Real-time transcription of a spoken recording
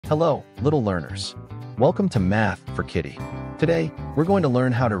Hello, little learners. Welcome to Math for Kitty. Today, we're going to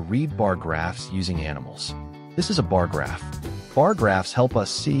learn how to read bar graphs using animals. This is a bar graph. Bar graphs help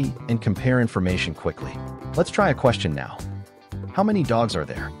us see and compare information quickly. Let's try a question now. How many dogs are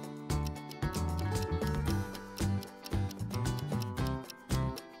there?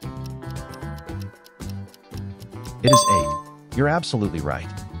 It is 8. You're absolutely right.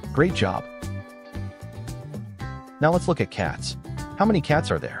 Great job. Now let's look at cats. How many cats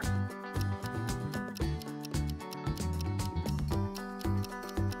are there?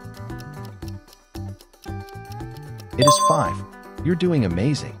 It is 5. You're doing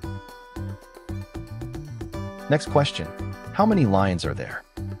amazing. Next question. How many lions are there?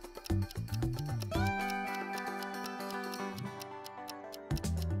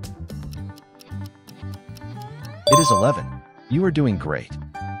 It is 11. You are doing great.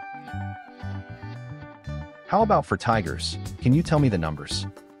 How about for tigers? Can you tell me the numbers?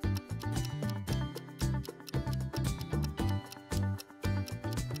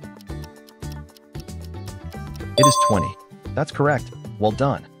 It is 20. That's correct. Well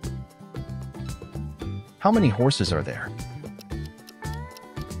done. How many horses are there?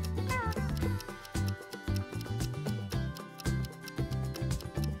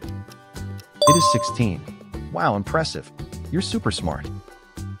 It is 16. Wow, impressive. You're super smart.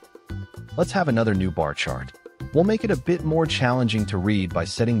 Let's have another new bar chart. We'll make it a bit more challenging to read by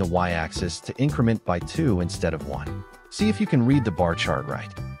setting the y-axis to increment by 2 instead of 1. See if you can read the bar chart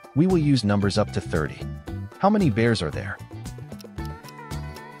right. We will use numbers up to 30. How many bears are there?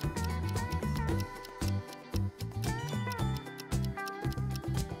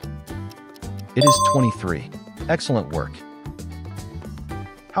 It is 23. Excellent work.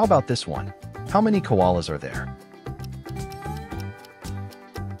 How about this one? How many koalas are there?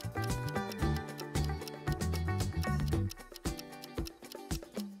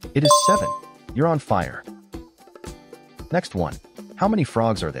 It is 7. You're on fire. Next one. How many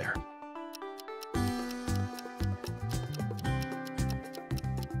frogs are there?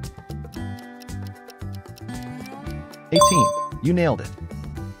 – 18. You nailed it.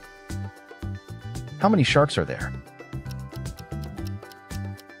 How many sharks are there?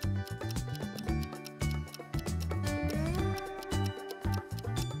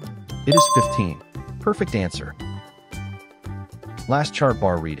 It is 15. Perfect answer. Last chart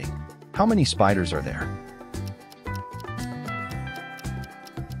bar reading. How many spiders are there?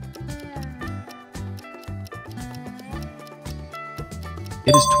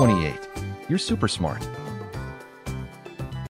 It is 28. You're super smart.